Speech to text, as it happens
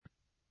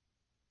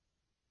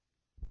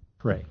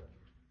pray.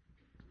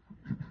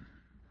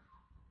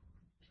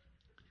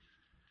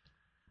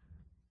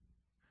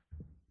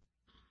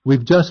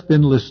 We've just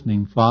been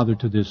listening, Father,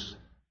 to this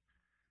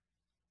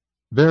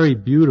very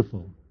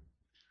beautiful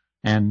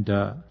and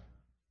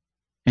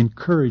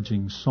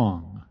encouraging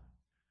song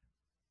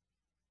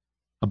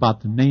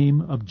about the name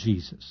of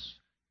Jesus,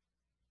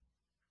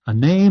 a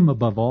name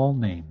above all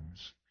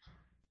names.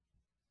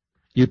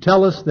 You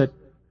tell us that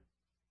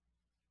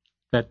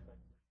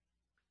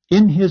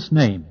in His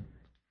name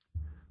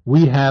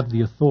we have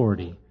the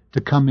authority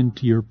to come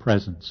into your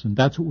presence, and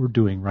that's what we're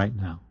doing right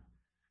now.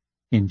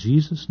 In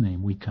Jesus'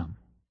 name we come.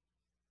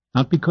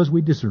 Not because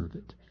we deserve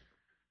it,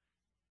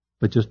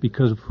 but just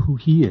because of who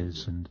He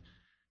is, and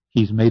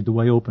He's made the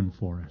way open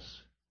for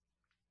us.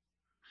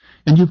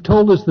 And you've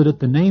told us that at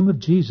the name of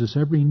Jesus,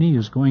 every knee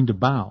is going to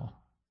bow,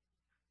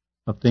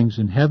 of things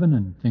in heaven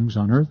and things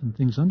on earth and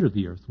things under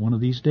the earth. One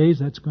of these days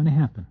that's going to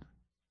happen.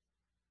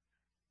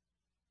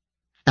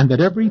 And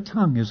that every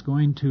tongue is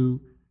going to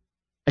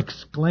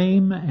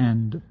exclaim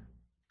and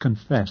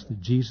confess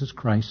that Jesus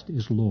Christ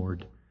is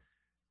Lord,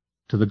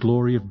 to the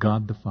glory of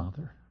God the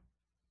Father.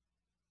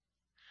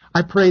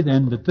 I pray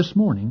then that this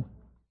morning,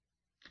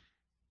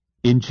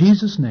 in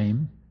Jesus'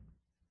 name,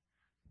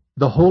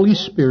 the Holy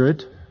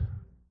Spirit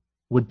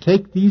would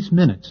take these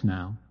minutes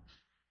now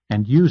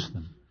and use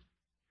them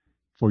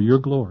for your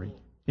glory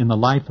in the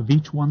life of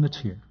each one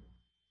that's here,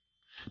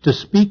 to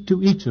speak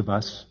to each of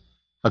us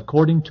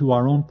according to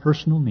our own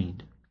personal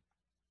need.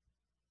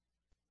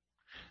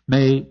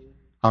 May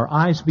our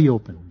eyes be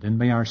opened and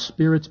may our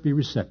spirits be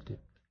receptive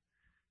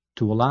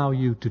to allow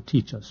you to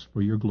teach us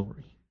for your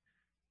glory.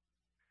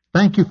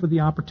 Thank you for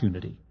the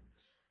opportunity.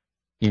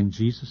 In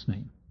Jesus'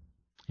 name,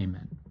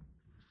 amen.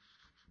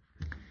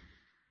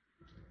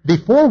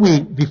 Before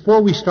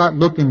we start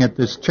looking at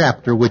this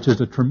chapter, which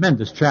is a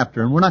tremendous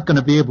chapter, and we're not going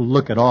to be able to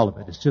look at all of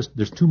it. It's just,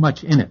 there's too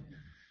much in it.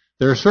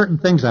 There are certain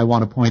things I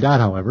want to point out,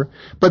 however.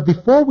 But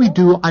before we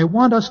do, I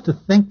want us to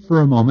think for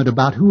a moment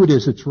about who it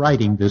is that's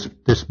writing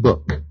this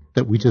book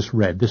that we just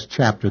read, this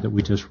chapter that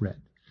we just read.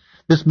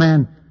 This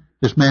man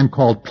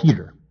called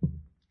Peter.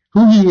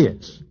 Who he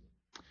is.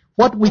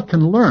 What we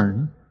can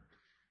learn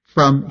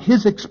from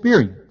his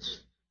experience.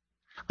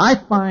 I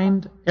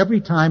find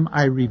every time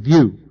I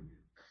review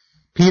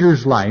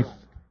Peter's life,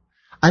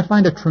 I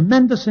find a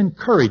tremendous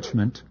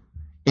encouragement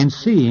in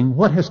seeing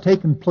what has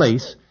taken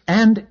place,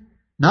 and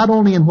not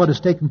only in what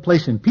has taken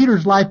place in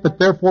Peter's life, but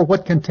therefore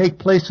what can take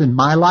place in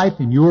my life,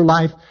 in your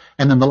life,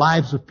 and in the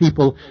lives of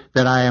people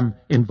that I am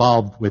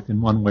involved with in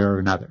one way or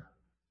another.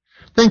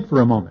 Think for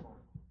a moment.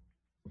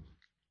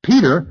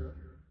 Peter,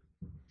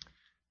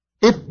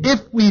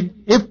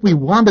 if we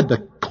wanted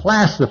to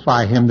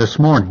classify him this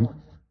morning,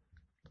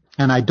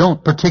 and I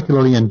don't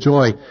particularly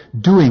enjoy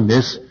doing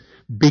this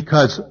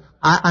because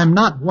I'm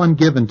not one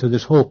given to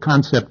this whole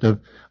concept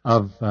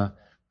of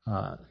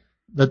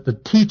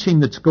the teaching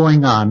that's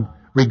going on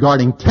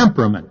regarding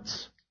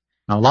temperaments.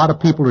 Now, a lot of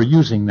people are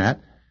using that.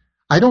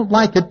 I don't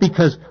like it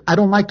because I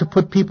don't like to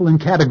put people in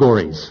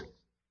categories.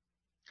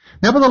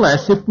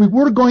 Nevertheless, if we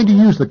were going to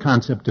use the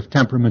concept of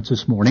temperaments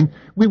this morning,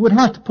 we would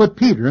have to put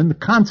Peter in the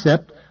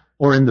concept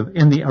or in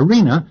the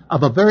arena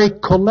of a very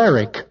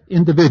choleric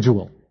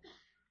individual.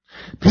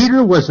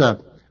 Peter was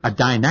a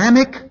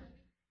dynamic,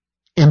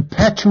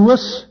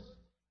 impetuous,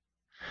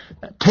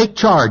 take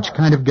charge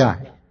kind of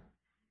guy.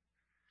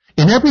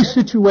 In every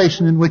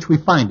situation in which we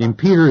find him,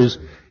 Peter is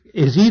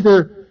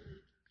either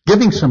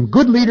giving some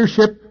good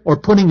leadership or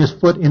putting his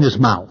foot in his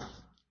mouth.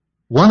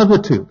 One of the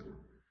two.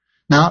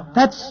 Now,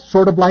 that's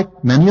sort of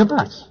like many of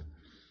us.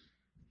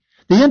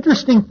 The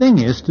interesting thing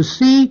is to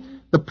see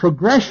the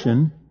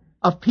progression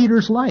of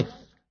Peter's life.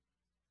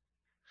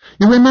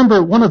 You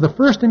remember one of the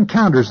first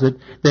encounters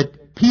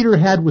that Peter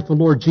had with the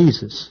Lord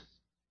Jesus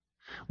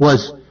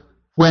was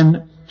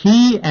when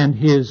he and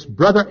his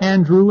brother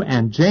Andrew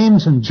and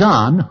James and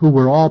John, who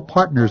were all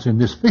partners in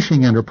this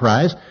fishing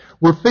enterprise,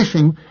 were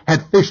fishing,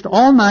 had fished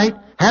all night,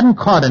 hadn't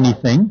caught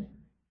anything.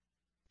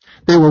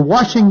 They were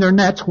washing their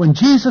nets when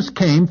Jesus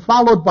came,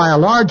 followed by a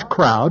large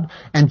crowd,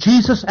 and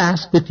Jesus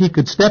asked if he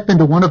could step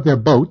into one of their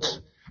boats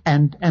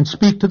and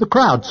speak to the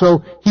crowd.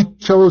 So he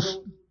chose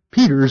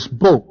Peter's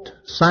boat,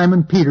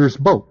 Simon Peter's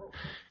boat.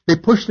 They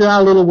pushed it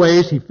out a little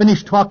ways. He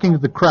finished talking to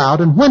the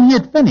crowd, and when he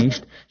had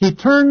finished, he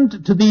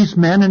turned to these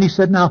men and he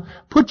said, "Now,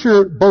 put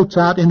your boats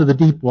out into the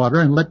deep water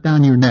and let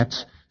down your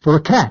nets for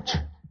a catch."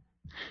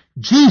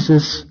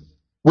 Jesus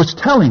was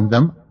telling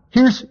them,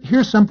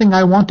 here's something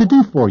I want to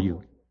do for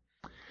you.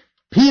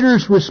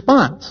 Peter's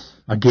response,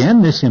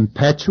 again, this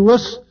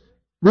impetuous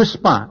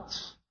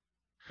response,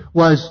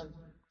 was,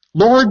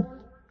 "Lord,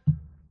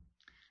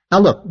 now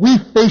look, we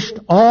fished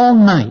all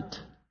night,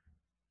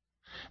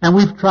 and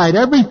we've tried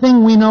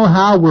everything we know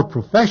how. We're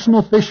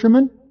professional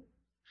fishermen,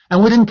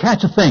 and we didn't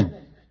catch a thing.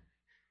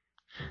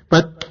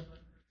 But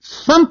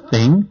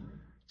something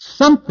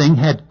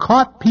had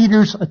caught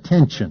Peter's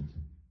attention."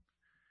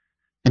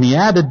 And he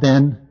added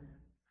then,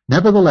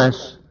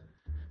 "Nevertheless,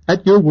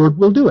 at your word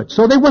we'll do it."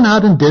 So they went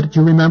out and did it,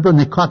 you remember, and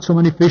they caught so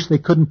many fish they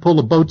couldn't pull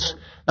the boats.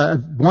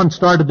 One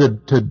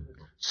started to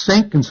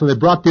sink, and so they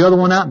brought the other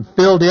one out and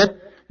filled it.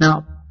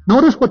 Now,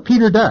 notice what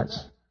Peter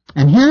does.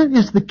 And here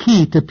is the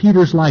key to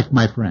Peter's life,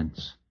 my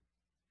friends.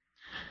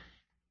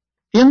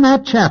 In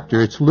that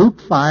chapter, it's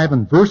Luke 5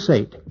 and verse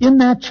 8. In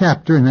that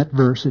chapter, in that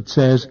verse, it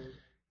says,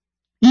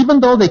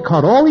 even though they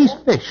caught all these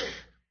fish,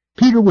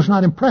 Peter was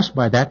not impressed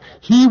by that.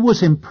 He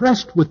was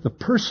impressed with the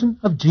person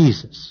of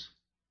Jesus.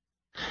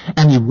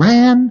 And he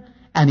ran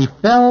and he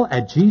fell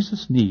at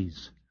Jesus'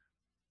 knees.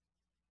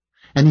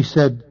 And he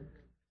said,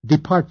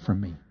 depart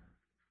from me.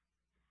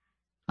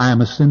 I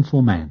am a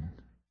sinful man.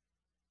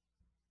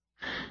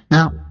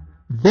 Now,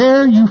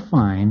 there you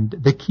find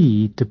the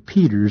key to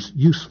Peter's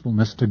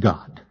usefulness to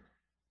God.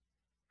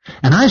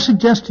 And I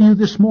suggest to you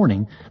this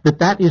morning that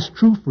that is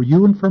true for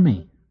you and for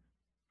me.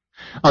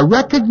 A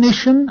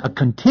recognition, a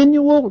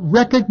continual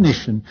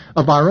recognition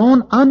of our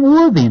own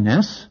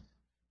unworthiness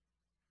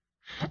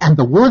and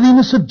the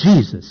worthiness of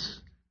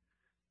Jesus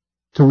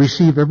to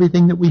receive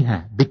everything that we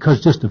have.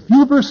 Because just a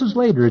few verses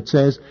later it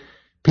says,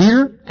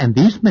 Peter and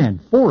these men,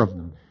 4 of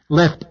them,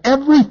 left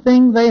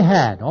everything they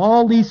had,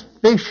 all these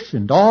fish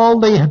and all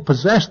they had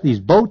possessed, these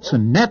boats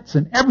and nets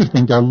and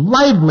everything, their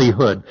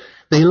livelihood.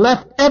 They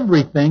left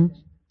everything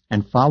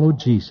and followed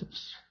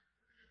Jesus.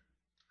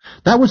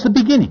 That was the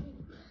beginning.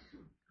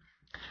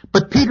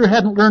 But Peter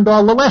hadn't learned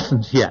all the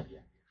lessons yet.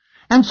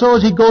 And so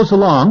as he goes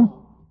along,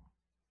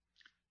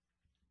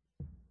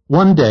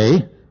 one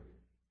day,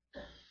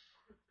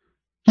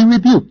 he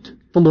rebuked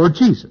the Lord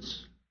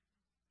Jesus.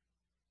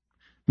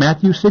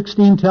 Matthew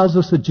 16 tells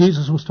us that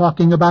Jesus was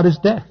talking about his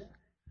death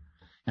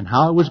and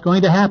how it was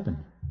going to happen.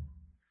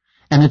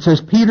 And it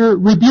says Peter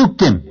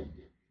rebuked him.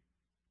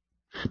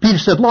 Peter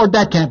said, Lord,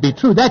 that can't be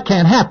true. That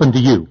can't happen to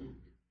you.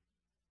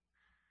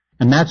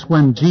 And that's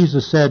when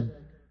Jesus said,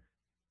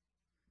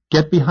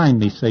 get behind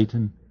me,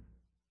 Satan.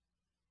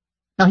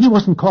 Now, he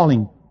wasn't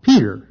calling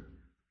Peter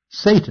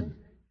Satan.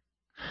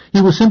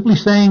 He was simply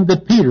saying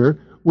that Peter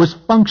was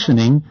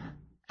functioning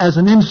as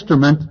an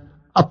instrument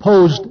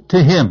opposed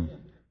to him.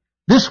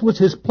 This was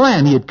his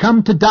plan. He had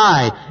come to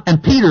die,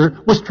 and Peter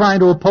was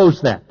trying to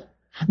oppose that.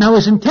 Now,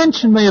 his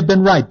intention may have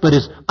been right, but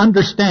his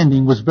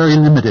understanding was very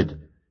limited.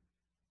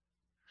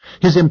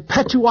 His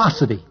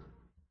impetuosity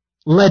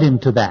led him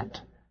to that.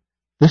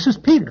 This is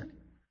Peter.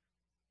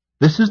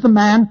 This is the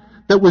man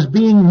that was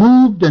being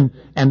moved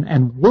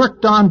and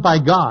worked on by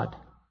God.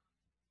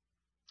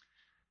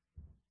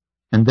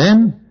 And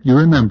then, you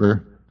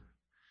remember,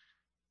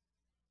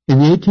 in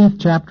the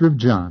 18th chapter of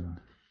John,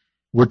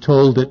 we're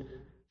told that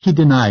he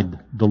denied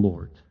the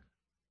Lord.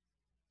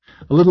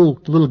 A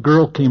little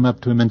girl came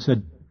up to him and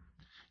said,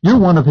 you're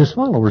one of his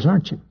followers,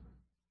 aren't you?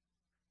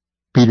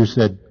 Peter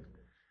said,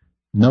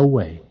 no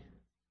way.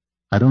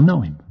 I don't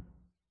know him.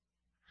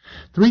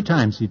 3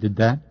 times he did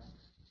that.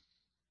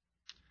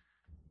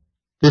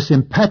 This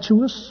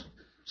impetuous,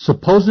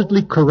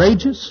 supposedly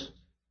courageous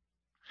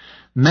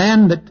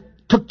man that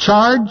took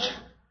charge,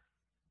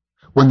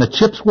 when the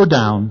chips were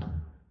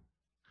down,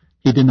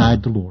 he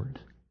denied the Lord.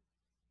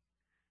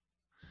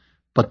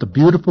 But the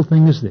beautiful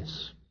thing is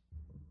this.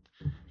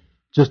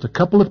 Just a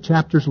couple of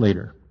chapters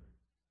later,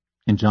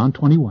 in John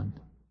 21,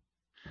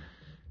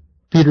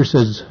 Peter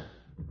says,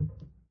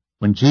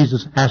 when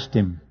Jesus asked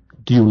him,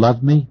 do you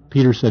love me?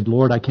 Peter said,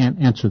 Lord, I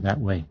can't answer that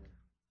way.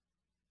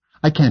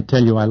 I can't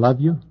tell you I love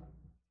you.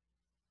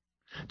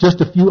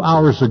 Just a few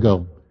hours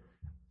ago,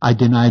 I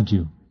denied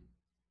you.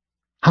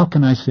 How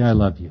can I say I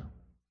love you?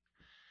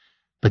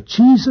 But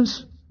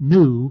Jesus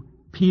knew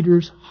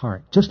Peter's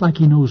heart, just like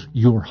he knows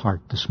your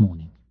heart this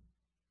morning.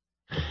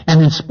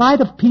 And in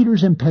spite of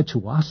Peter's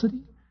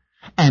impetuosity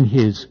and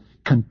his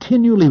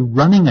continually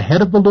running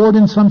ahead of the Lord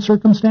in some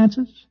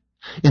circumstances,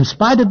 in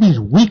spite of these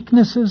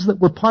weaknesses that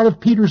were part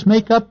of Peter's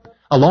makeup,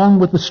 along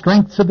with the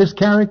strengths of his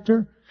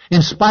character,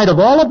 in spite of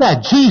all of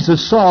that,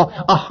 Jesus saw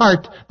a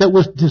heart that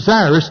was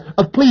desirous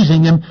of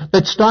pleasing him,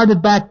 that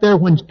started back there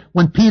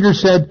when Peter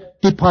said,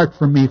 depart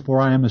from me, for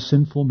I am a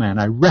sinful man.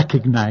 I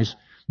recognize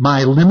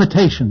my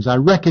limitations. I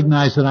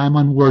recognize that I'm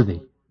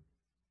unworthy.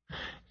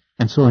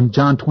 And so in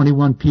John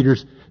 21,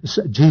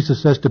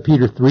 Jesus says to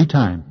Peter 3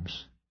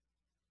 times,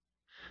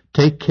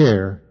 take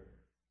care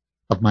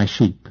of my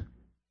sheep.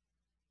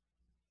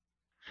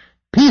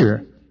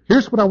 Peter,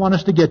 here's what I want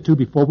us to get to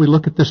before we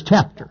look at this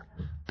chapter.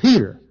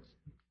 Peter,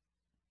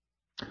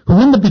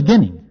 who in the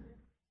beginning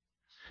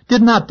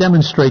did not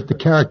demonstrate the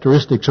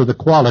characteristics or the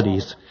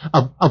qualities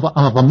of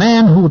a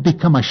man who would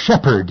become a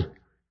shepherd,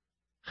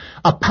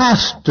 a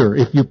pastor,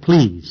 if you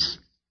please,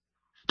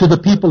 to the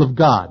people of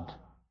God,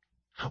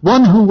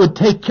 one who would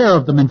take care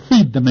of them and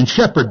feed them and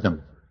shepherd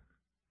them.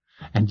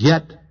 And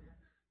yet,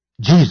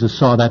 Jesus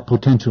saw that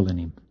potential in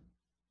him.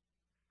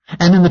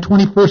 And in the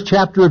 21st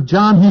chapter of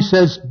John, he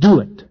says, do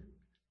it.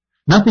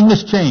 Nothing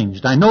has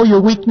changed. I know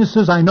your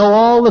weaknesses. I know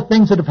all the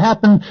things that have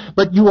happened,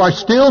 but you are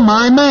still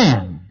my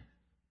man.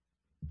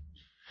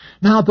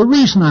 Now, the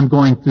reason I'm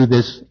going through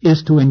this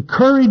is to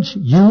encourage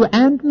you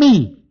and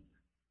me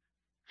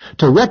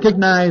to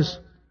recognize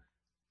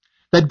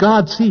that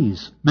God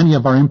sees many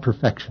of our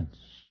imperfections.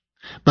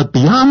 But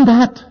beyond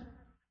that,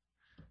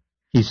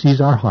 He sees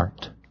our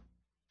heart.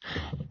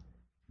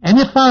 And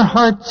if our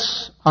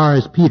hearts are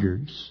as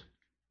Peter's,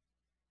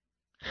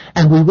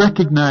 and we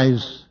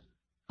recognize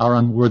our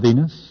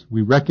unworthiness,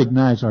 we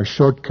recognize our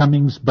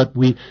shortcomings, but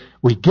we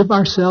give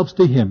ourselves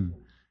to Him,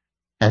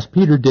 as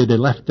Peter did, and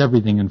left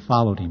everything and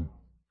followed Him,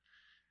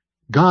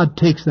 God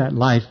takes that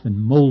life and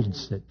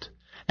molds it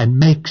and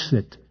makes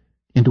it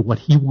into what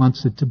He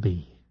wants it to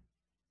be.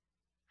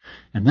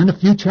 And then a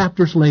few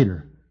chapters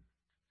later,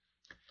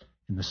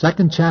 in the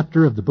 2nd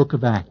chapter of the book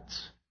of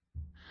Acts,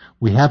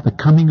 we have the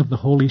coming of the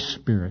Holy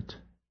Spirit.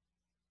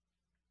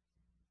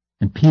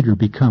 And Peter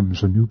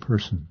becomes a new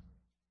person.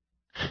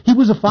 He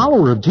was a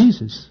follower of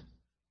Jesus.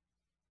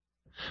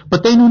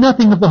 But they knew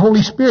nothing of the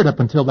Holy Spirit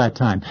up until that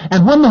time.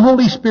 And when the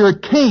Holy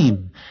Spirit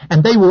came,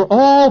 and they were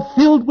all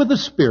filled with the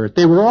Spirit,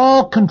 they were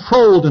all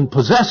controlled and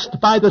possessed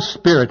by the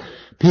Spirit,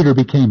 Peter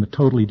became a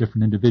totally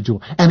different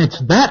individual. And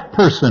it's that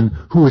person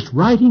who is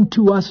writing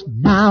to us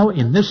now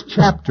in this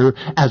chapter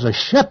as a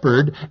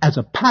shepherd, as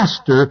a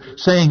pastor,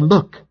 saying,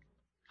 look,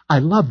 I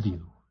love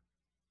you.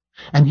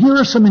 And here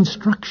are some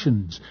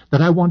instructions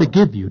that I want to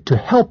give you to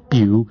help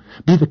you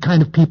be the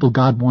kind of people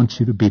God wants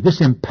you to be.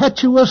 This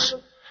impetuous,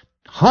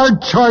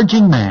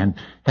 hard-charging man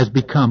has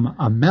become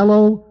a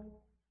mellow,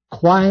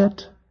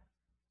 quiet,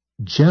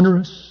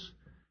 generous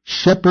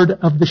shepherd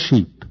of the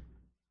sheep.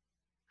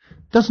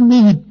 Doesn't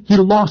mean he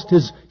lost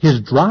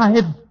his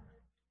drive,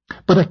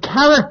 but a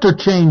character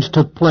change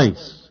took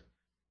place.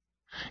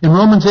 In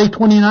Romans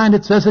 8:29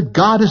 it says that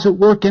God is at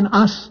work in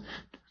us,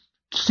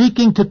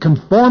 seeking to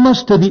conform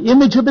us to the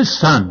image of His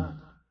Son,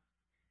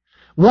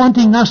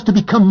 wanting us to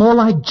become more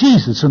like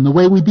Jesus in the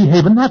way we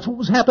behave. And that's what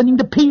was happening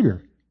to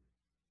Peter.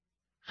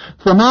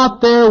 From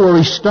out there where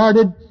he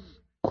started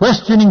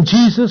questioning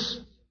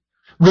Jesus,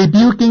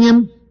 rebuking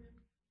Him,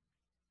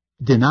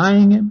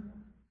 denying Him,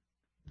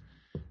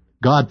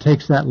 God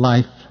takes that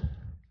life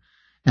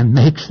and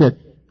makes it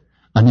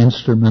an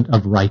instrument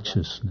of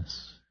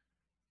righteousness.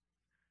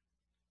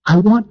 I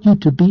want you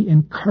to be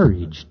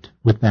encouraged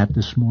with that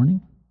this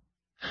morning.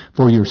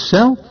 For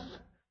yourself,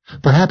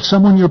 perhaps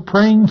someone you're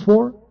praying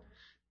for.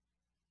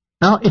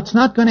 Now, it's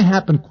not going to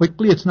happen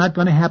quickly, it's not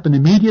going to happen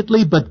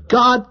immediately, but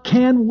God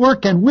can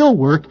work and will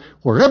work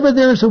wherever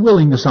there's a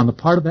willingness on the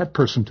part of that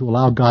person to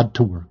allow God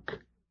to work.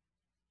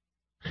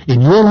 In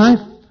your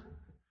life,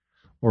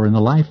 or in the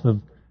life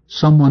of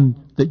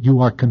someone that you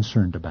are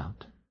concerned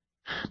about.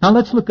 Now,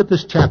 let's look at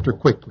this chapter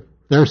quickly.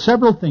 There are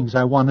several things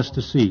I want us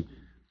to see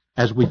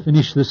as we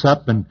finish this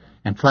up and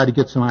try to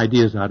get some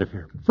ideas out of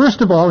here.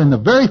 First of all, in the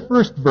very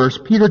first verse,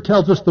 Peter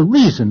tells us the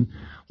reason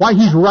why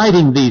he's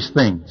writing these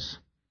things.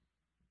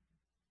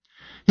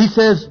 He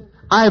says,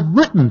 I've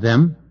written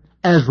them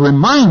as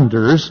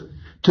reminders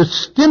to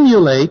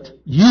stimulate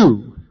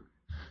you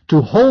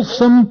to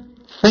wholesome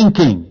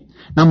thinking.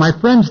 Now, my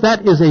friends,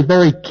 that is a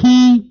very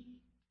key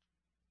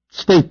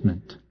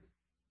statement.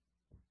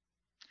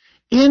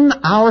 In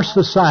our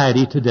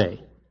society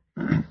today,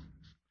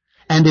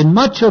 and in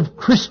much of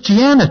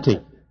Christianity,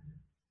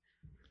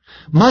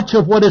 much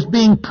of what is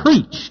being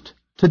preached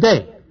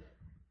today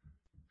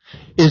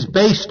is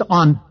based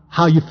on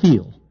how you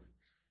feel.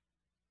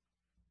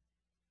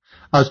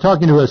 I was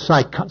talking to a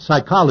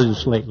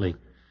psychologist lately,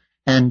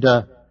 and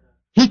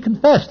he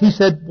confessed. He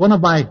said one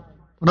of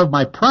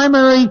my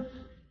primary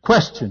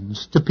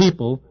questions to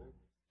people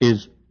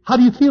is, how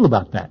do you feel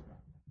about that?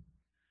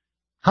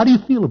 How do you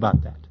feel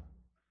about that?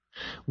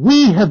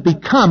 We have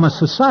become a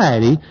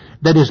society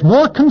that is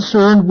more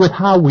concerned with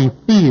how we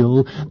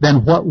feel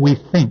than what we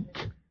think.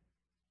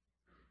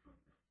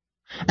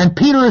 And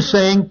Peter is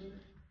saying,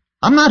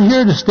 I'm not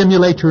here to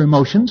stimulate your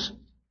emotions.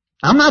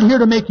 I'm not here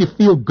to make you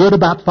feel good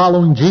about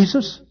following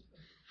Jesus.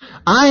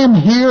 I am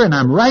here and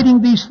I'm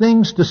writing these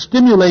things to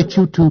stimulate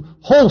you to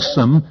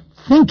wholesome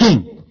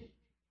thinking.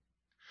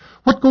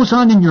 What goes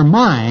on in your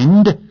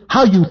mind,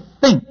 how you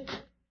think,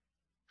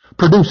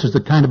 produces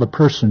the kind of a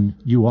person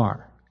you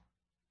are.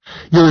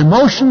 Your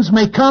emotions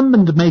may come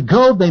and may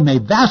go, they may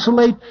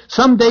vacillate.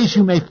 Some days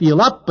you may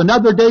feel up, and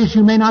other days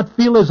you may not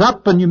feel as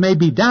up, and you may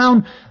be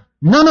down.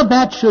 None of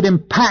that should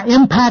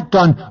impact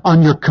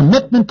on your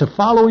commitment to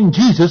following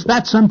Jesus.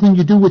 That's something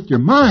you do with your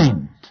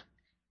mind.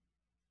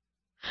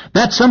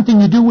 That's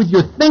something you do with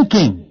your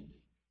thinking.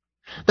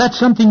 That's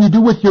something you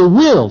do with your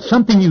will,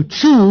 something you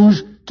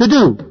choose to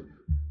do.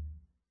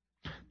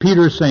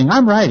 Peter is saying,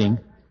 I'm writing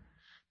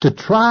to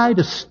try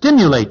to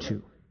stimulate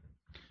you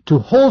to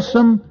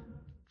wholesome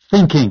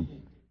thinking.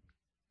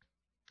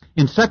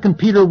 In 2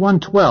 Peter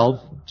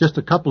 1:12, just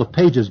a couple of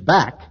pages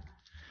back,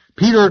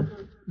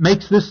 Peter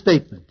makes this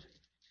statement.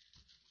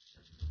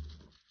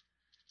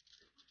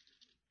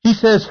 He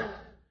says,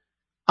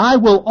 I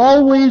will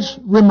always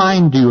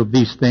remind you of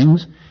these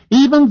things,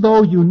 even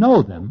though you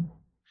know them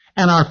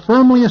and are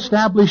firmly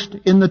established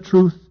in the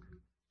truth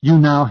you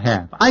now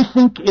have. I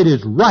think it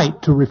is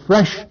right to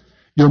refresh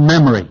your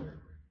memory,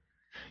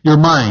 your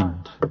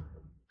mind,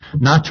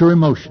 not your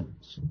emotions.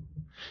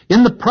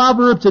 In the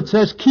Proverbs it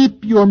says,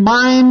 keep your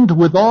mind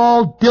with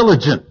all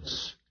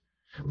diligence,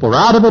 for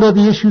out of it are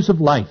the issues of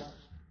life.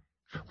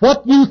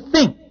 What you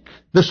think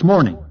this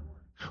morning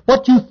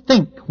What you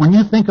think when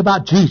you think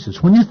about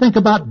Jesus, when you think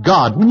about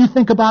God, when you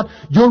think about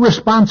your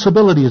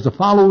responsibility as a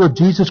follower of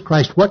Jesus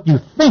Christ, what you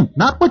think,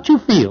 not what you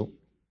feel,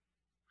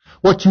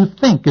 what you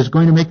think is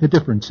going to make the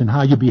difference in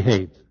how you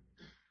behave.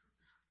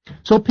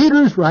 So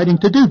Peter is writing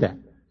to do that.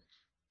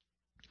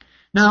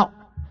 Now,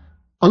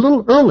 a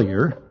little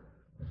earlier,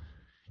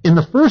 in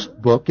the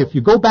first book, if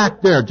you go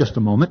back there just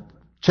a moment,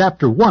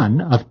 chapter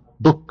 1 of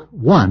book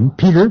 1,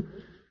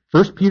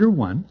 1 Peter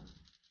 1,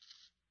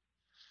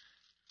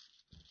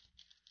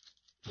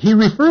 he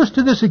refers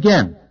to this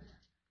again,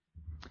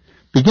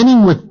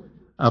 beginning with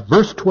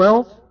verse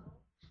 12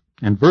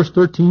 and verse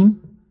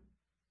 13.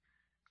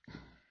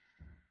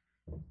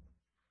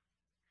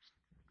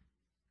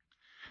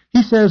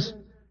 He says,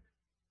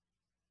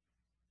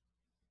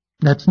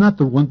 that's not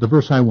the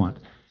verse I want.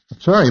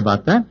 Sorry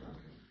about that.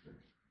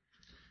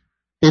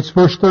 It's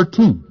verse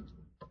 13.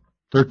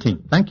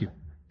 13. Thank you.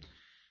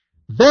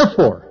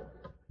 Therefore,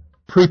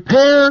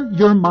 prepare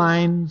your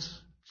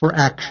minds for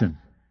action.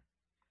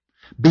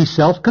 Be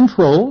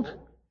self-controlled.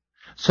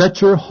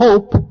 Set your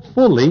hope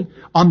fully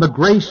on the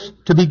grace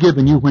to be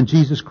given you when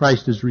Jesus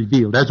Christ is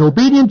revealed. As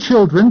obedient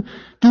children,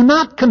 do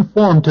not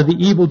conform to the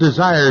evil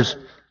desires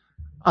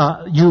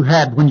you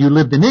had when you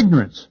lived in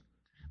ignorance.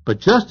 But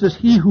just as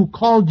he who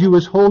called you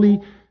is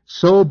holy,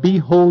 so be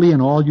holy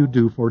in all you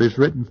do, for it is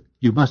written,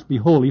 you must be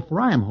holy, for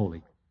I am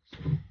holy.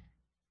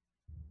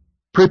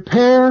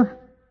 Prepare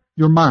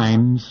your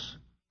minds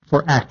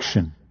for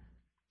action.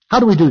 How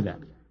do we do that?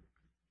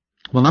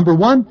 Well, number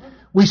one,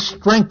 we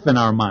strengthen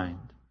our mind.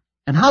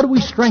 And how do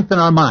we strengthen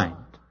our mind?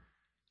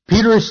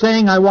 Peter is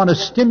saying, I want to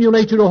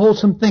stimulate you to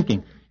wholesome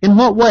thinking. In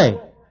what way?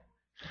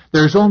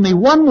 There's only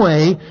one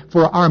way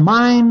for our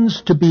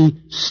minds to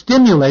be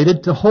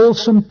stimulated to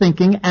wholesome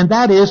thinking, and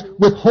that is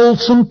with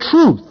wholesome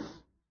truth.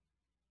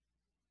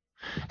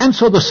 And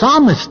so the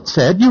psalmist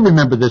said, you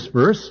remember this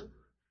verse,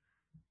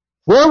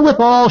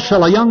 wherewithal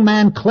shall a young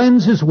man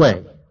cleanse his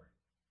way?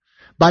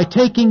 By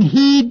taking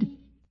heed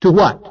to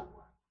what?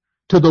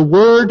 To the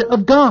word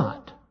of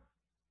God.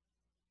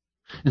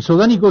 And so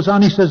then he goes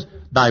on, he says,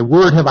 thy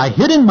word have I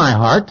hid in my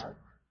heart,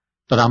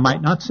 that I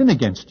might not sin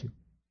against you.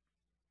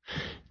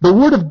 The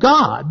word of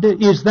God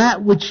is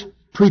that which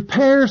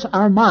prepares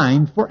our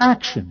mind for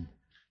action.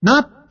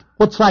 Not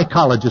what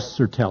psychologists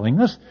are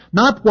telling us,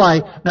 not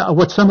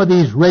what some of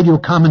these radio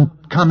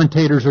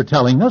commentators are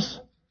telling us,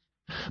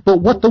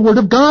 but what the word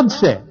of God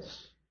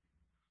says.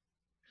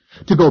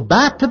 To go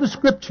back to the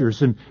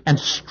scriptures and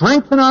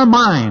strengthen our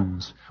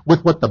minds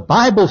with what the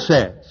Bible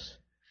says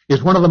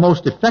is one of the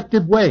most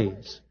effective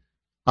ways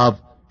of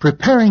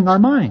preparing our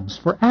minds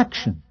for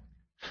action.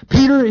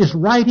 Peter is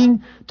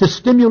writing to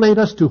stimulate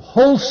us to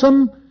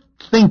wholesome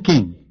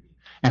thinking.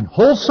 And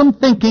wholesome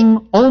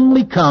thinking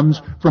only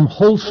comes from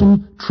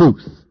wholesome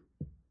truth.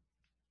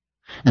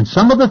 And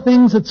some of the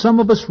things that some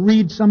of us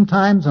read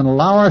sometimes and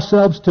allow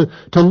ourselves to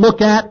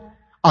look at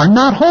are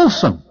not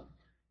wholesome.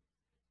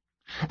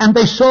 And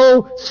they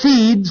sow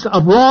seeds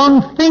of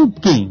wrong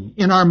thinking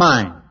in our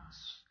minds.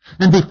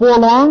 And before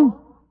long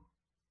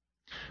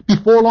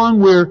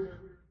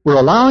we're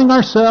allowing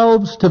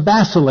ourselves to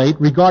vacillate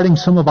regarding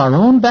some of our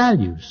own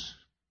values.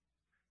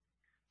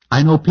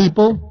 I know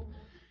people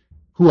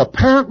who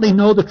apparently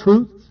know the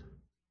truth,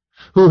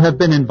 who have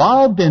been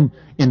involved in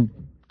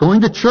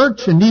going to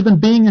church and even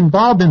being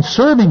involved in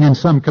serving in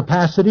some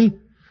capacity,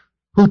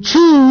 who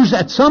choose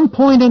at some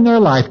point in their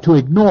life to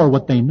ignore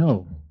what they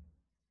know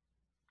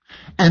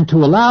and to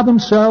allow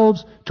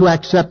themselves to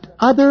accept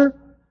other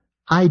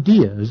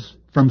ideas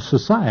from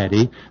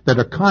society that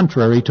are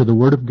contrary to the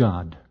Word of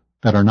God,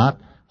 that are not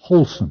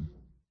wholesome.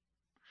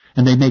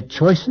 And they make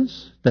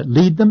choices that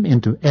lead them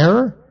into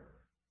error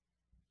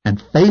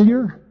and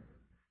failure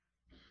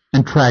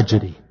and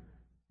tragedy.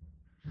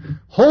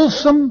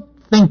 Wholesome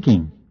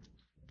thinking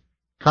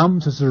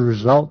comes as a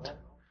result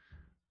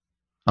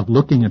of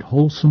looking at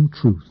wholesome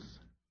truth.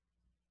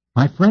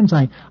 My friends,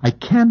 I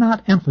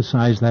cannot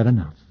emphasize that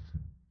enough.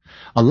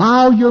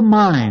 Allow your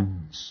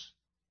minds,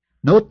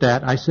 note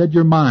that, I said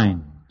your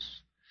minds,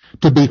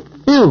 to be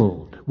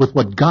filled with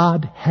what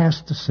God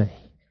has to say.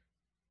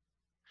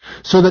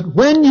 So that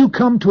when you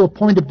come to a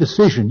point of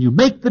decision, you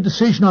make the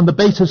decision on the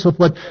basis of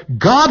what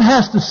God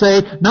has to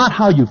say, not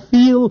how you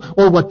feel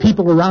or what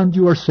people around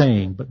you are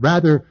saying, but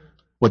rather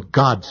what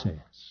God says.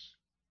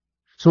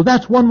 So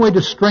that's one way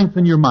to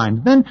strengthen your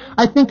mind. Then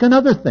I think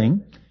another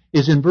thing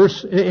is in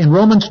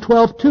Romans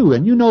 12:2,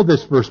 and you know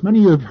this verse, many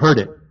of you have heard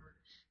it.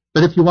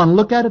 But if you want to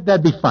look at it,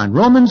 that'd be fine.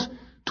 Romans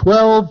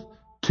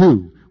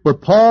 12:2, where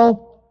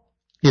Paul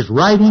is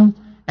writing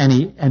and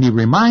he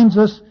reminds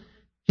us,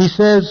 he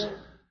says,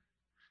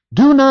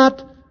 do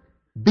not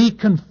be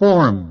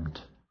conformed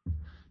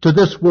to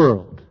this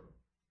world,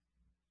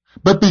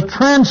 but be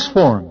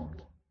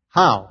transformed.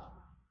 How?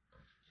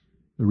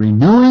 The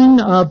renewing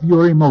of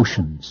your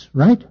emotions,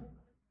 right?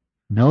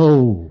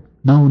 No.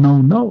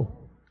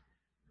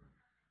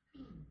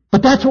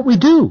 But that's what we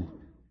do.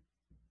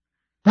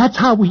 That's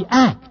how we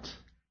act.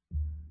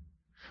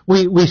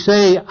 We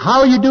say,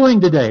 how are you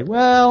doing today?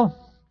 Well,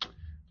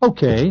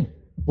 okay.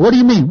 What do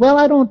you mean? Well,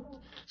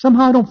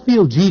 Somehow I don't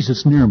feel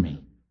Jesus near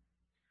me.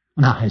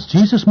 Now, has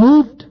Jesus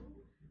moved?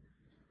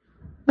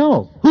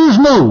 No. Who's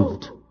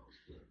moved?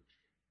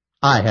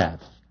 I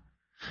have.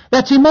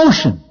 That's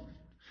emotion.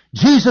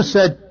 Jesus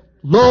said,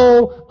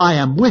 "Lo, I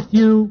am with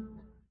you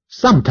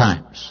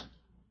sometimes."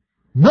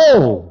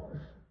 No,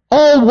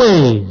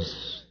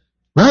 always.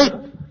 Right?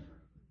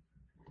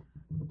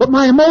 But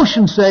my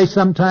emotions say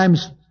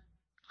sometimes,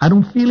 I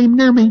don't feel him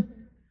near me.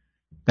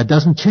 That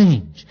doesn't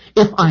change.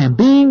 If I am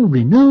being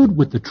renewed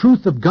with the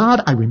truth of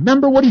God, I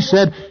remember what he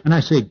said, and I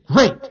say,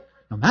 great.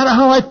 No matter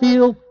how I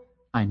feel,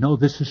 I know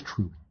this is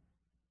true.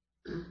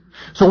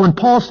 So when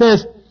Paul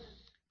says,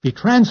 be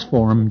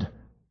transformed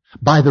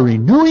by the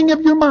renewing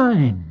of your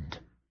mind,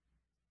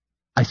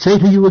 I say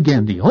to you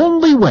again, the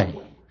only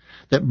way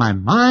that my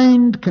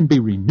mind can be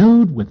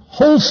renewed with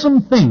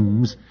wholesome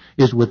things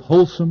is with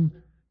wholesome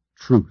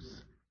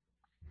truth.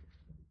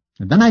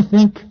 And then I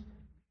think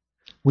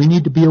we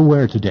need to be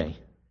aware today.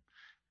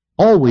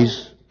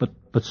 Always,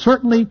 but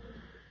certainly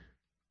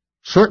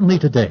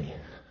today,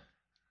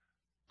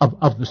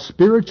 of the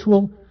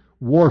spiritual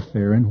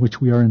warfare in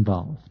which we are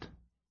involved.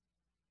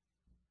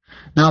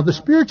 Now, the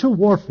spiritual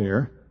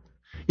warfare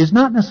is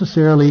not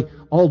necessarily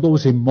all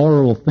those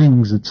immoral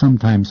things that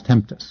sometimes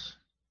tempt us.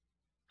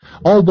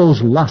 All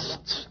those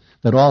lusts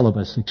that all of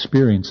us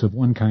experience of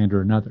one kind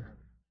or another.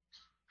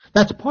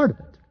 That's part of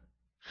it.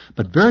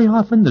 But very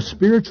often the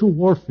spiritual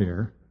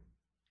warfare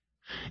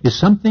is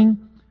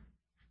something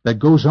that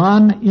goes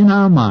on in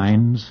our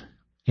minds,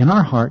 in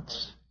our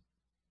hearts,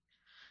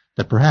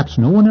 that perhaps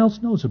no one else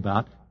knows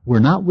about, we're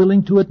not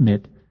willing to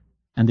admit,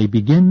 and they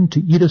begin to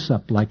eat us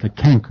up like a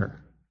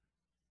canker.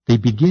 They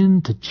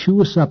begin to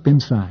chew us up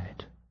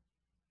inside.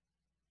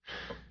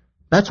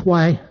 That's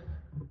why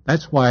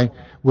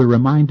we're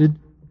reminded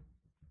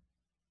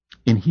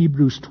in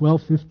Hebrews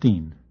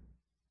 12:15,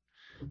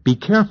 be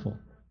careful.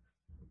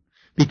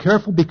 Be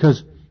careful,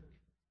 because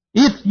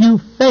if you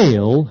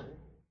fail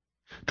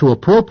to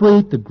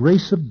appropriate the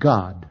grace of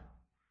God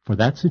for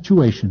that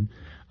situation,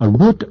 a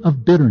root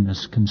of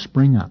bitterness can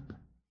spring up,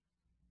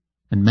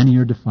 and many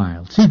are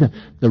defiled. See,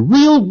 the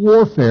real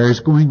warfare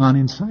is going on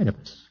inside of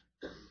us.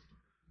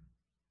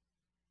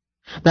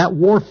 That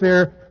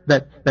warfare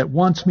that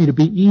wants me to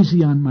be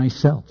easy on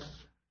myself.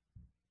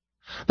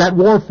 That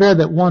warfare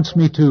that wants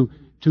me to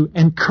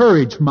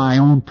encourage my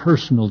own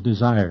personal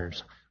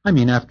desires. I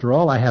mean, after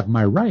all, I have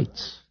my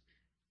rights.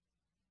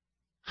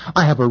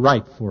 I have a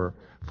right for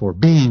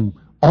being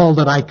all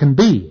that I can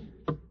be.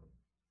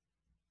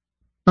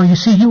 Now, you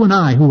see, you and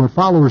I, who are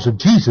followers of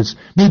Jesus,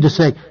 need to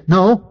say,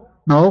 no,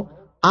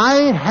 I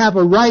have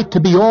a right to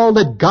be all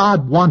that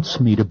God wants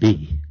me to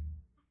be.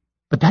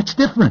 But that's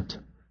different,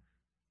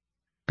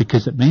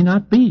 because it may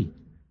not be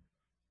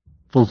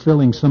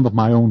fulfilling some of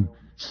my own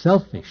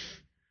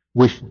selfish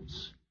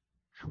wishes.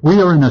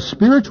 We are in a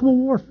spiritual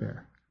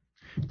warfare.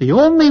 The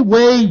only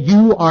way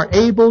you are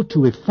able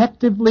to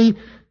effectively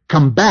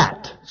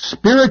combat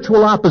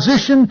spiritual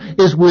opposition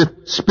is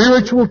with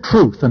spiritual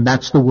truth, and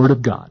that's the Word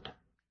of God.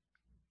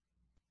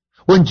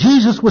 When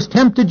Jesus was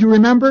tempted, you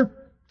remember?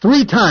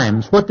 3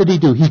 times, what did he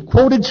do? He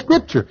quoted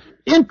Scripture.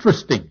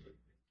 Interesting.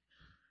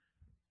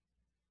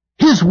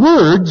 His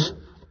words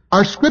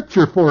are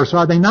Scripture for us,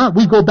 are they not?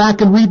 We go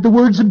back and read the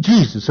words of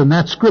Jesus, and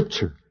that's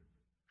Scripture.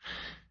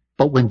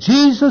 But when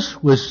Jesus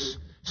was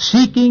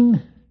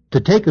seeking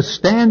to take a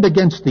stand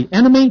against the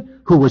enemy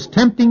who was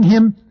tempting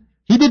him,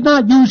 he did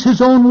not use his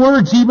own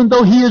words, even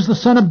though he is the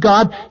Son of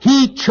God.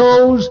 He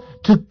chose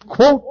to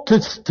quote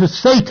to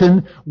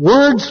Satan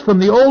words from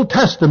the Old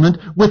Testament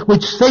with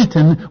which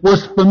Satan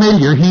was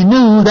familiar. He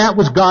knew that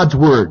was God's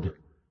Word.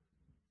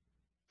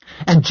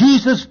 And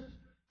Jesus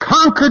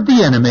conquered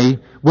the enemy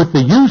with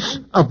the use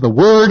of the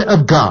Word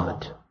of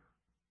God.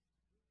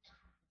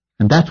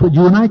 And that's what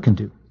you and I can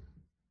do.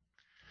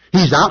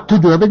 He's out to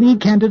do everything he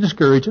can to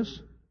discourage us.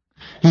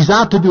 He's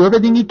out to do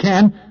everything he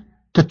can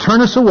to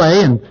turn us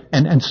away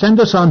and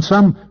send us on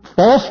some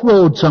false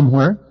road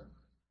somewhere.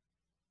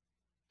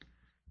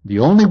 The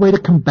only way to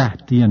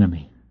combat the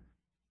enemy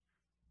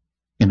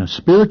in a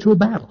spiritual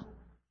battle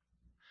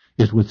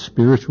is with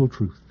spiritual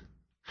truth.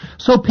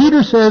 So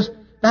Peter says,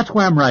 that's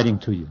why I'm writing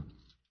to you.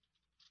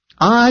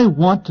 I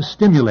want to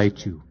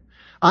stimulate you.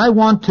 I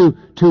want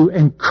to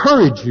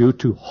encourage you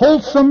to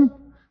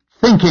wholesome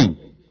thinking.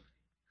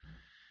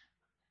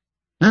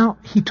 Now,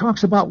 he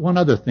talks about one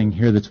other thing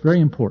here that's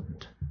very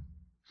important.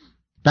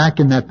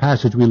 Back in that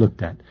passage we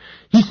looked at.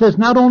 He says,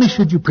 not only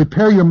should you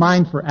prepare your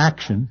mind for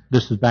action,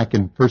 this is back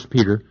in 1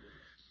 Peter,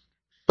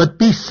 but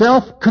be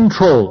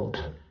self-controlled.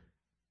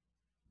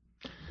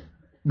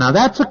 Now,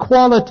 that's a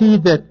quality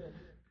that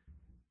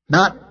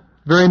not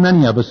very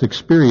many of us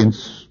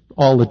experience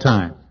all the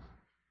time.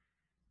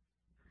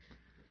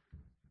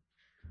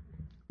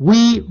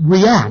 We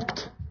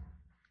react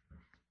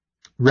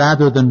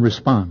rather than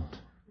respond.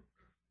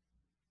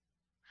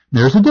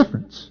 There's a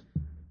difference.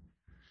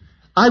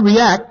 I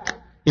react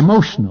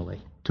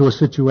emotionally to a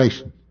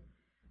situation.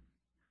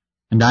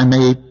 And I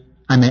may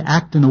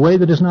act in a way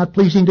that is not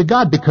pleasing to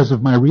God because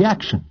of my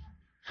reaction.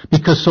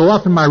 Because so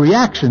often my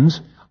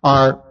reactions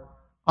are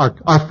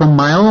are from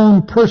my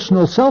own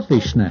personal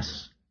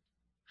selfishness.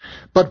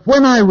 But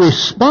when I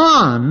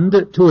respond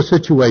to a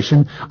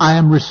situation, I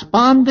am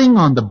responding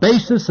on the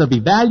basis of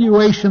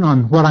evaluation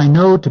on what I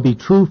know to be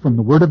true from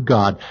the Word of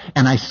God,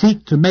 and I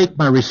seek to make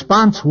my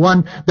response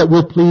one that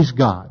will please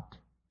God.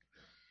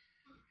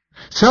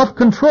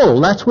 Self-control,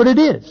 that's what it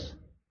is.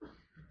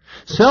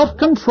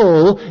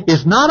 Self-control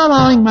is not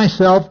allowing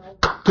myself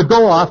to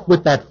go off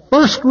with that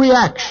first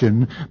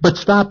reaction, but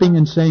stopping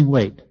and saying,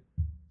 wait.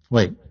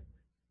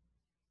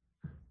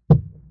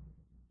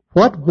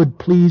 What would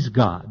please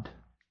God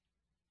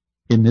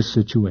in this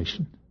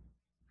situation?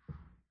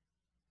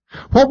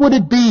 What would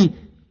it be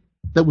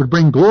that would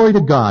bring glory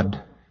to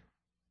God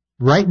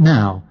right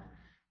now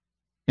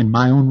in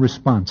my own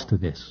response to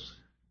this?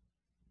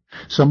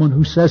 Someone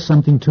who says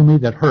something to me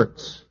that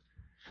hurts.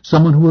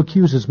 Someone who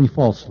accuses me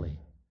falsely.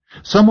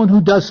 Someone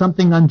who does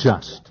something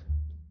unjust.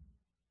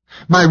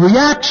 My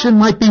reaction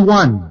might be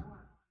one.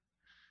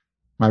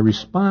 My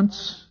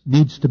response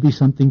needs to be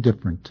something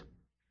different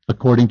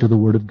according to the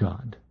Word of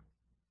God.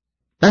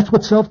 That's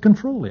what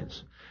self-control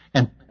is.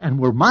 And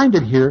we're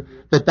reminded here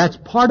that that's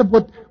part of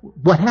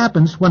what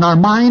happens when our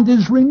mind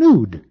is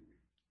renewed.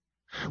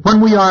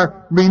 When we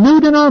are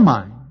renewed in our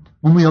mind,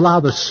 when we allow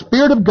the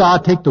Spirit of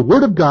God take the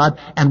Word of God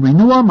and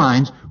renew our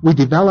minds, we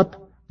develop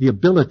the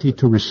ability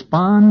to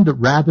respond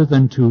rather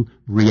than to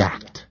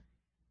react.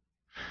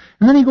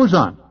 And then he goes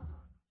on.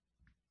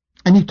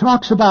 And he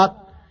talks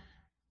about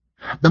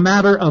the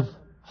matter of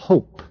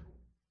hope.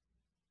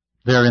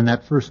 There in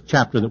that first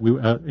chapter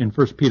in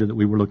 1 Peter that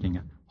we were looking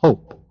at.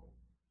 Hope.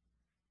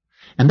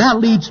 And that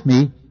leads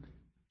me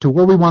to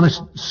where we want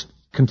to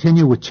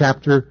continue with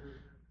chapter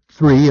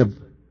 3 of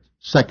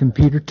 2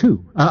 Peter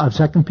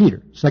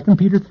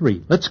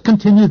 3. Let's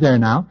continue there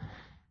now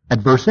at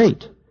verse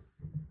 8.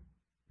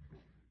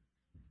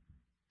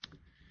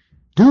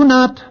 Do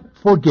not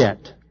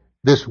forget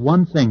this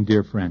one thing,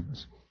 dear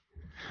friends.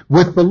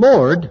 With the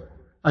Lord,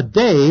 a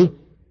day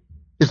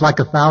is like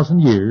 1,000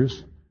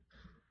 years,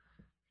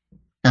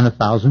 and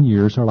 1,000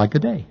 years are like a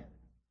day.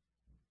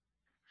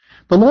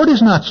 The Lord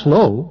is not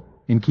slow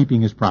in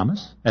keeping His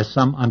promise, as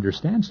some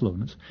understand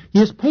slowness. He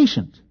is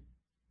patient.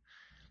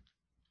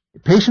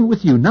 Patient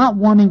with you, not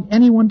wanting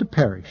anyone to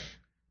perish,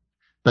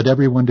 but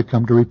everyone to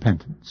come to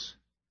repentance.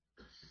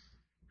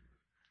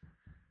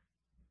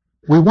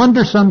 We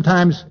wonder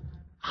sometimes,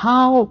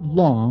 how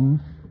long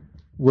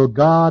will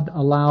God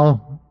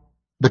allow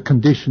the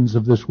conditions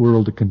of this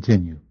world to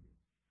continue?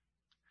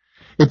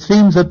 It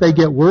seems that they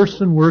get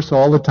worse and worse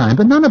all the time,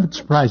 but none of it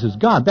surprises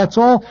God. That's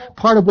all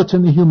part of what's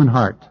in the human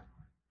heart.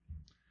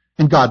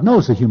 And God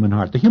knows the human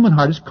heart. The human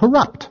heart is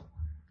corrupt.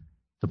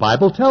 The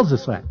Bible tells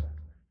us that.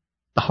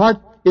 The heart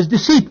is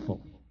deceitful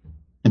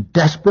and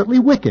desperately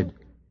wicked.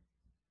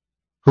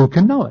 Who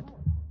can know it?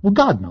 Well,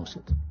 God knows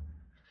it.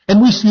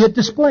 And we see it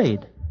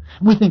displayed.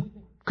 And we think,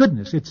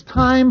 goodness, it's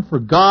time for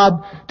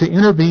God to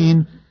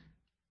intervene,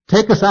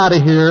 take us out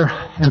of here,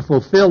 and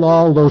fulfill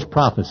all those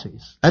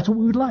prophecies. That's what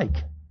we would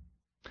like.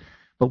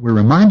 But we're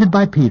reminded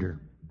by Peter,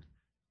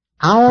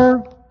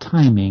 our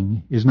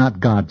timing is not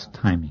God's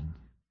timing.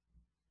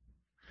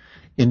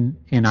 In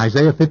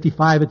Isaiah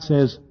 55 it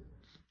says,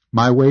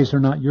 my ways are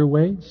not your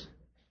ways,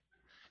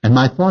 and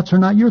my thoughts are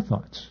not your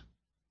thoughts.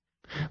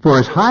 For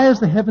as high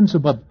as the heavens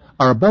are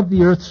above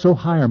the earth, so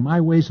high are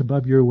my ways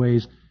above your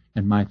ways,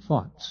 and my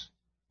thoughts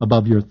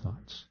above your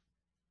thoughts.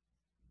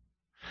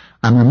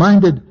 I'm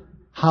reminded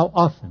how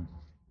often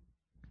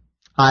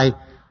I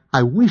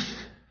wish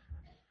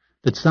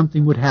that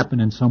something would happen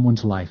in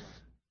someone's life,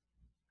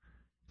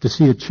 to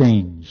see a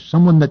change,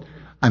 someone that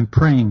I'm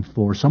praying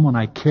for, someone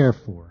I care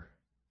for.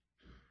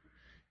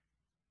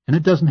 And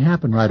it doesn't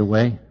happen right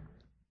away.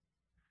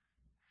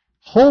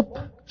 Hope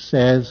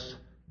says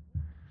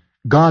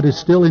God is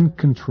still in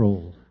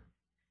control.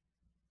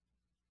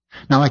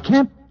 Now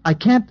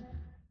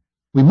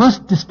we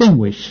must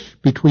distinguish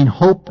between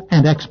hope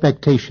and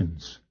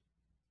expectations.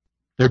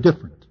 They're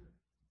different.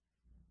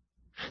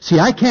 See,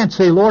 I can't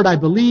say, Lord, I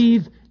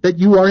believe that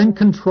you are in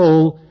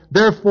control,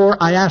 therefore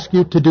I ask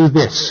you to do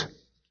this.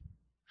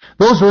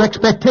 Those are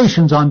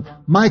expectations on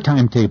my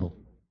timetable.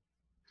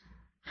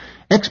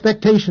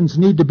 Expectations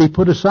need to be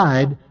put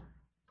aside,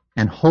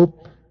 and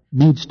hope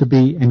needs to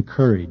be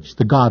encouraged.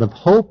 The God of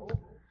hope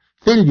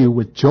fill you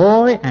with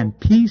joy and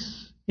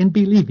peace in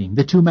believing,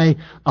 that you may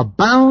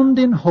abound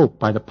in hope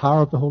by the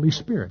power of the Holy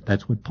Spirit.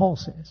 That's what Paul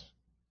says.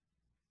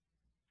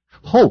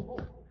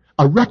 Hope,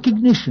 a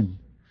recognition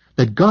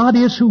that God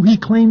is who He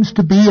claims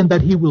to be and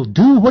that He will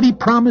do what He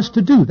promised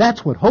to do.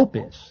 That's what hope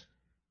is.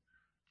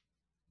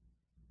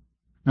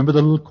 Remember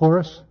the little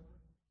chorus?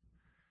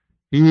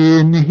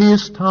 In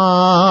His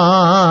time,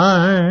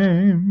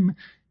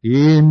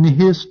 He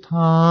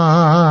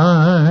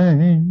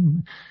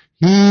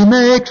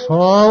makes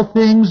all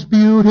things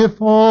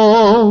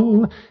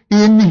beautiful.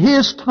 In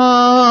His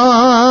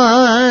time,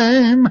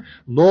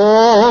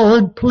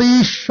 Lord,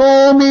 please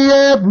show me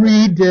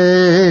every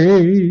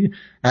day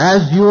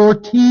as you're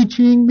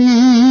teaching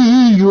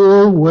me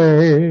your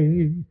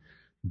way.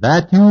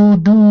 that you'll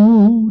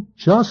do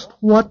just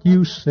what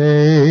you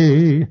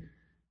say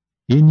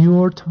in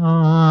your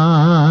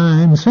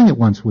time. Sing it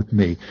once with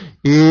me.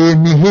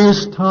 In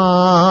His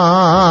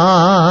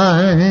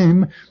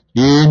time,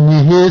 in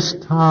His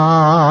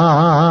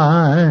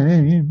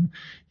time,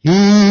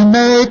 He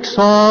makes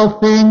all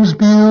things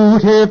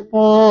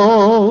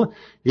beautiful.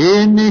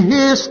 In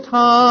His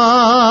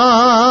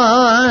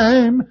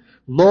time,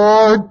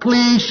 Lord,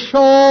 please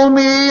show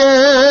me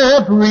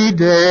every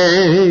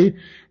day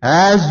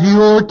as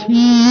you're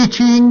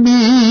teaching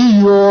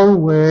me your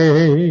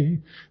way,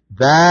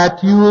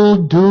 that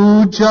you'll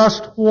do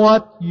just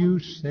what you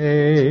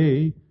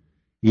say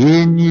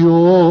in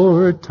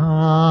your time.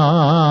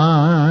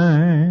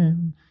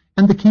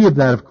 And the key of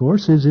that, of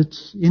course, is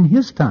it's in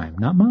His time,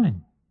 not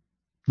mine.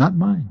 Not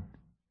mine.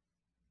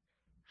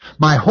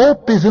 My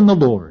hope is in the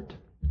Lord,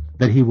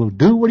 that He will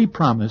do what He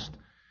promised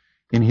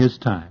in His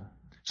time.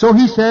 So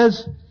He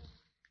says,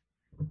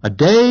 a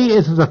day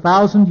is as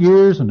 1,000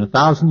 years, and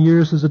 1,000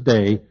 years is a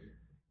day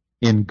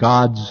in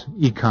God's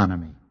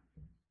economy.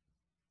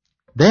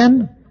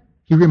 Then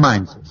He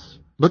reminds us.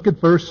 Look at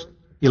verse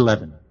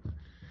 11.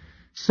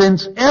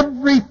 Since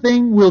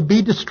everything will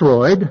be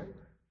destroyed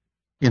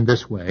in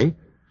this way,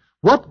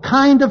 what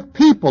kind of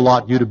people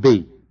ought you to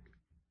be?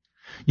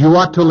 You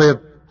ought to live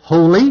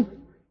holy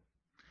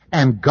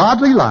and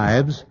godly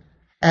lives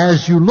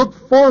as you look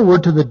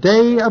forward to the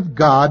day of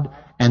God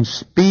and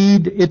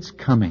speed its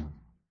coming.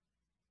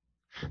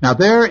 Now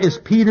there is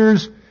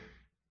Peter's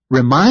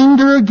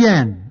reminder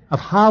again of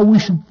how we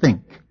should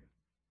think.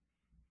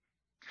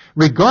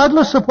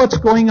 Regardless of what's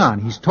going on,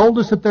 he's told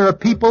us that there are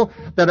people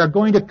that are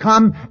going to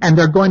come and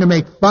they're going to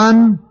make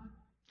fun.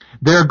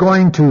 They're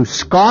going to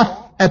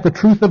scoff at the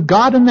truth of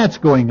God, and that's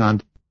going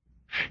on.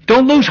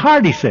 Don't lose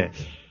heart, he says.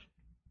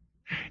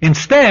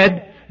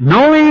 Instead,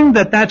 knowing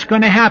that that's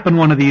going to happen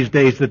one of these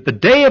days, that the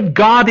day of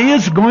God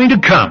is going to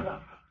come,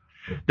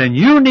 then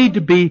you need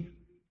to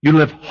you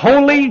live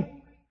holy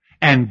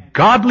and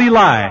godly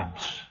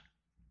lives.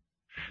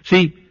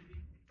 See,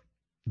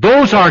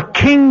 those are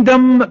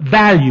kingdom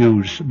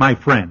values, my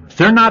friends.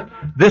 They're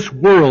not this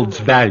world's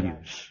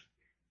values.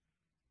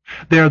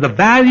 They're the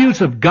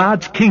values of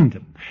God's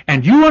kingdom.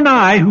 And you and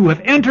I, who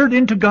have entered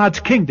into God's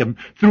kingdom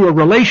through a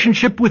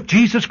relationship with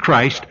Jesus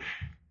Christ,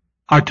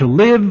 are to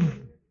live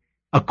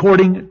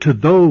according to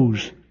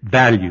those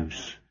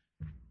values.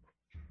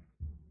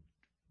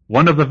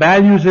 One of the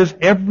values is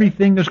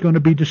everything is going to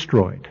be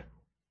destroyed.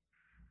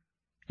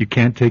 You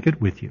can't take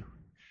it with you.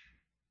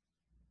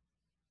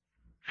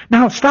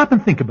 Now, stop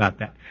and think about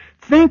that.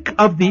 Think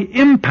of the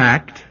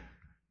impact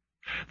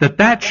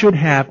that should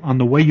have on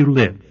the way you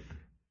live.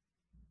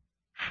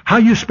 How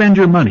you spend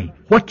your money.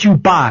 What you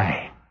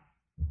buy.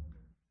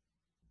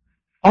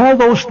 All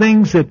those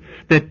things that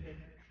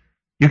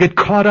you get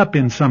caught up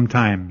in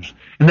sometimes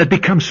and that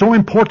become so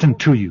important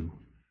to you.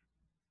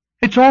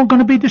 It's all going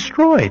to be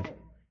destroyed.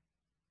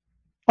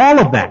 All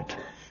of that.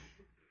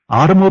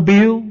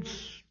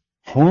 Automobiles,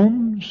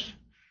 homes,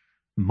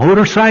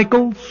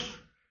 motorcycles,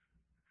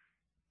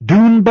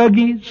 dune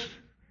buggies.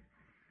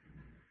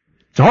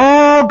 It's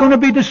all going to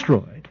be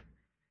destroyed.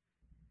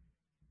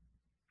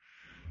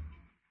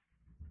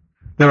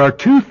 There are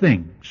two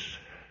things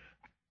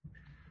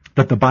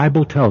that the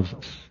Bible tells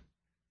us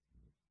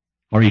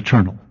are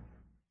eternal.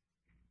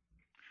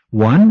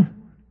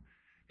 One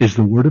is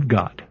the Word of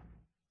God.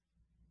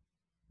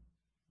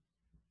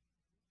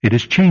 It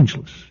is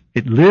changeless.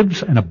 It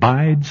lives and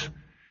abides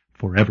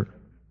forever.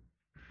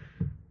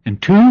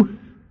 And two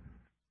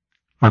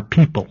are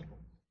people.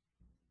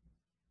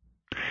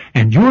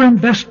 And your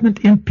investment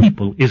in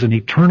people is an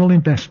eternal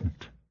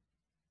investment.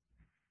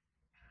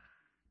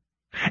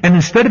 And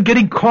instead of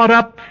getting caught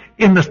up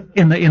in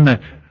the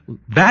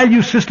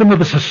value system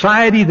of a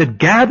society that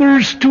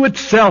gathers to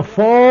itself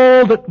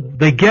all that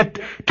they get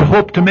to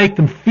hope to make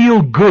them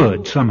feel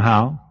good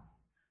somehow,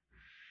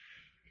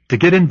 to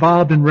get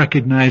involved in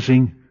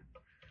recognizing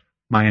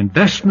my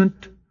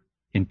investment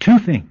in two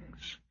things,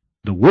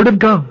 the Word of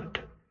God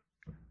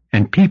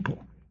and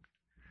people,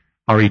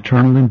 are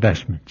eternal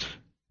investments.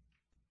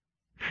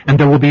 And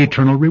there will be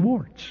eternal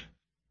rewards.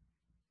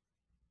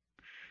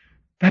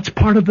 That's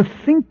part of the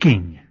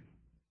thinking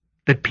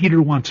that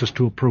Peter wants us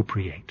to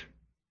appropriate.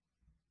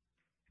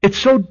 It's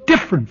so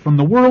different from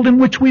the world in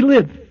which we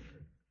live.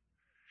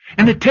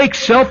 And it takes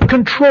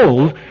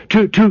self-control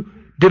to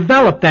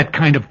develop that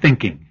kind of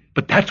thinking.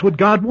 But that's what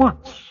God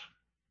wants.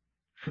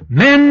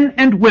 Men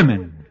and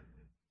women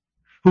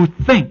who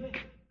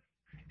think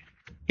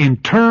in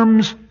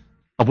terms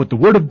of what the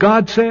Word of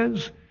God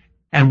says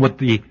and what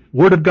the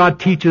Word of God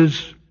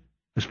teaches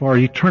as far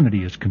as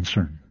eternity is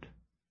concerned.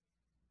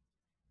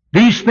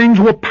 These things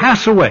will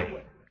pass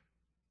away.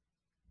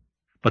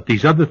 But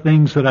these other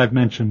things that I've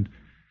mentioned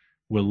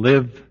will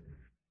live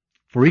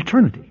for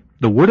eternity.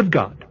 The Word of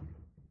God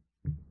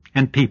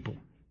and people.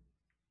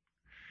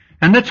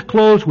 And let's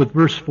close with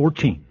verse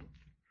 14.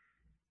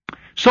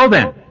 So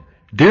then,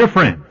 dear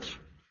friends,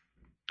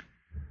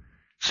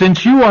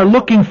 since you are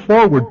looking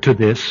forward to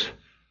this,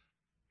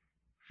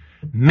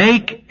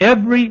 make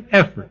every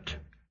effort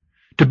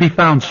to be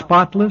found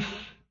spotless,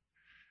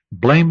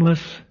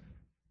 blameless,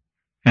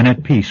 and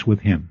at peace with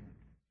Him.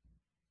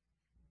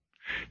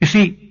 You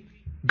see,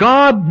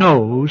 God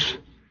knows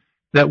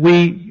that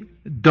we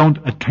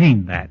don't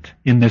attain that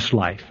in this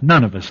life.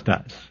 None of us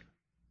does.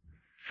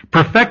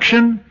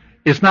 Perfection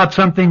is not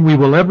something we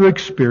will ever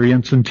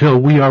experience until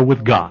we are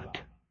with God.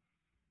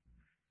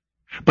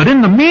 But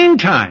in the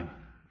meantime,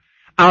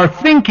 our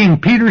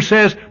thinking, Peter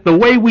says, the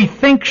way we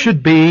think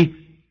should be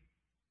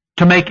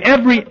to make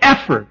every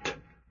effort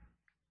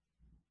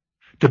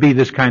to be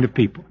this kind of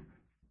people.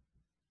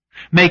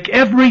 Make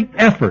every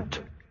effort.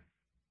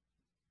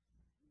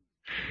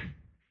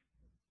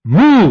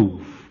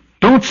 Move.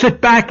 Don't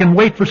sit back and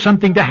wait for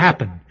something to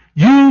happen.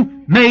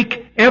 You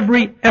make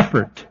every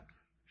effort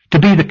to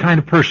be the kind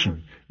of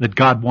person that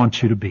God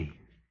wants you to be.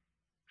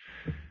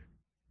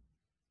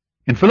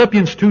 In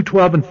Philippians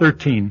 2:12 and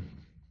 13,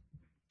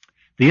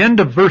 the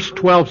end of verse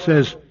 12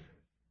 says,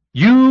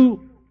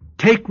 you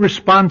take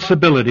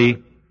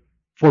responsibility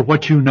for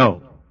what you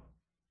know.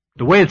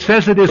 The way it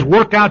says it is,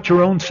 work out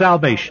your own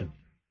salvation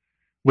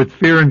with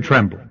fear and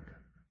trembling.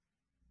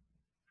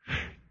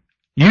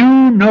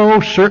 You know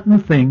certain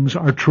things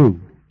are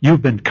true.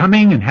 You've been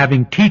coming and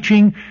having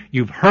teaching.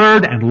 You've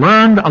heard and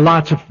learned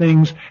lots of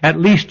things. At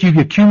least you've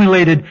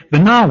accumulated the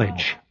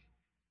knowledge.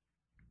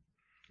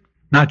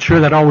 Not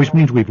sure that always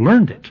means we've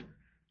learned it.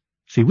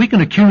 See, we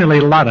can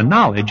accumulate a lot of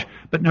knowledge,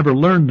 but never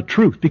learn the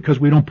truth because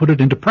we don't put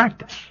it into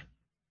practice.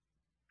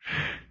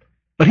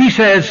 But he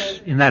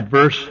says in that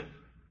verse,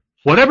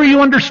 whatever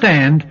you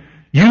understand,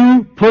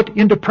 you put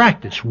into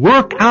practice.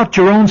 Work out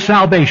your own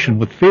salvation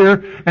with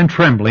fear and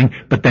trembling.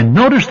 But then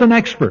notice the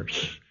next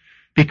verse.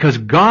 Because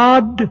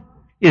God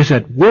is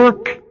at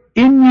work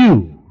in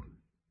you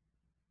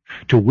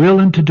to will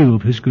and to do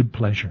of His good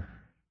pleasure.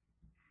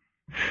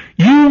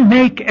 You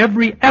make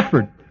every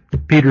effort,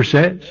 Peter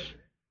says.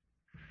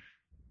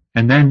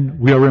 And then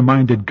we are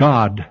reminded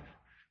God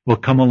will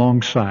come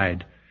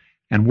alongside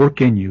and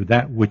work in you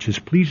that which is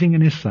pleasing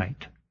in His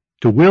sight,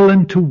 to will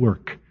and to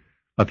work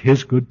of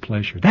His good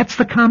pleasure. That's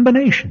the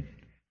combination.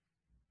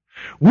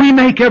 We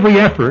make every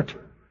effort,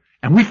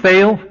 and we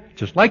fail,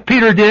 just like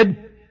Peter did,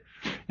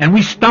 and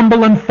we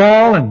stumble and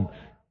fall, and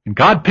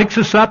God picks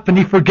us up and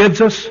He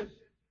forgives us.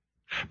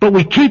 But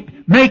we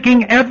keep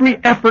making every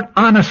effort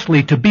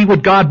honestly to be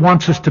what God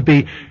wants us to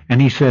be,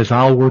 and He says,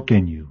 I'll work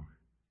in you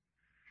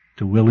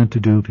to will and to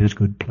do of His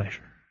good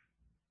pleasure.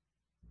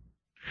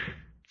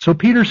 So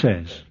Peter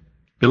says,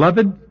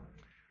 beloved,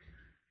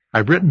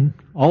 I've written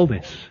all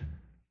this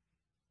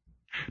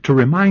to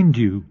remind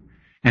you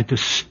and to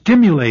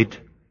stimulate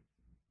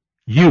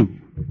you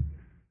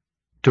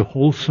to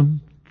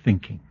wholesome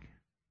thinking.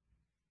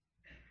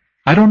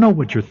 I don't know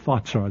what your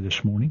thoughts are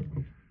this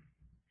morning.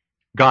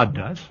 God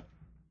does.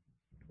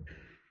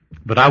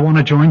 But I want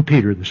to join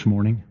Peter this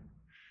morning,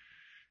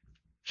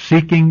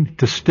 seeking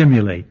to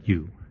stimulate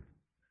you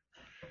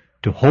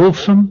to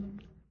wholesome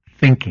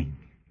thinking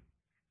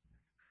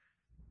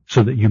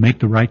so that you make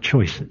the right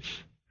choices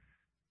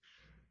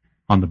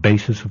on the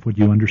basis of what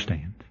you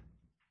understand.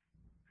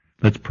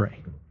 Let's pray.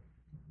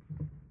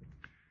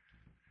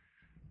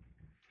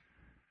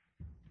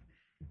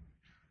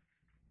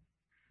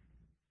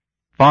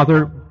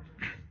 Father,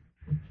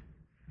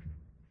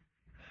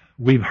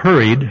 we've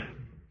hurried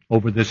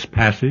over this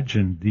passage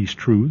and these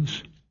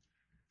truths,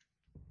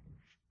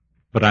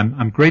 but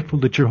I'm grateful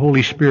that your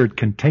Holy Spirit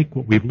can take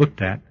what we've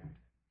looked at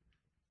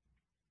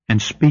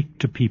and speak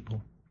to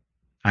people.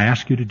 I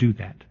ask you to do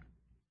that.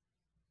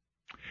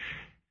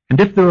 And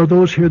if there are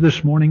those here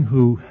this morning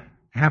who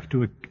have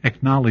to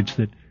acknowledge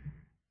that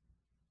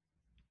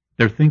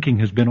their thinking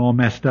has been all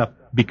messed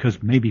up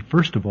because maybe,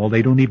 first of all,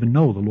 they don't even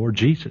know the Lord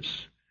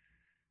Jesus,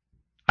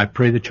 I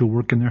pray that you'll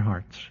work in their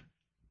hearts.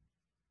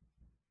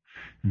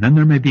 And then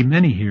there may be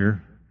many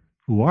here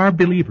who are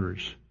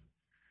believers,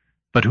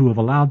 but who have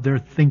allowed their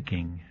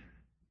thinking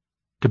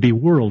to be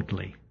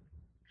worldly,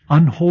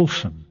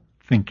 unwholesome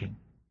thinking.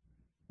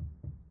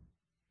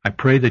 I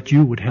pray that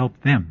you would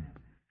help them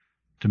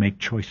to make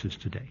choices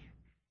today.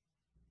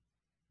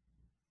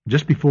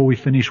 Just before we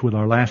finish with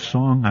our last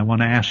song, I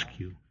want to ask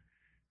you,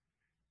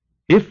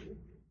 if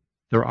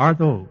there are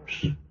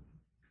those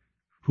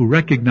who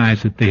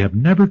recognize that they have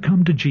never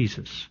come to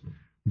Jesus,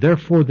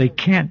 therefore they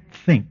can't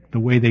think the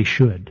way they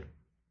should,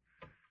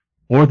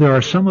 or there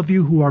are some of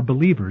you who are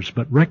believers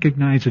but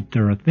recognize that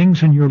there are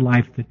things in your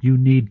life that you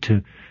need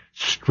to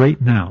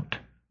straighten out,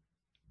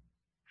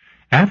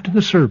 after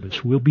the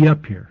service, we'll be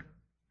up here.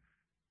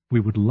 We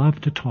would love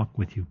to talk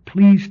with you.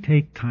 Please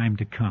take time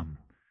to come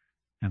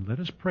and let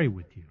us pray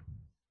with you.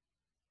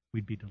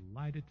 We'd be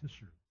delighted to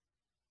serve.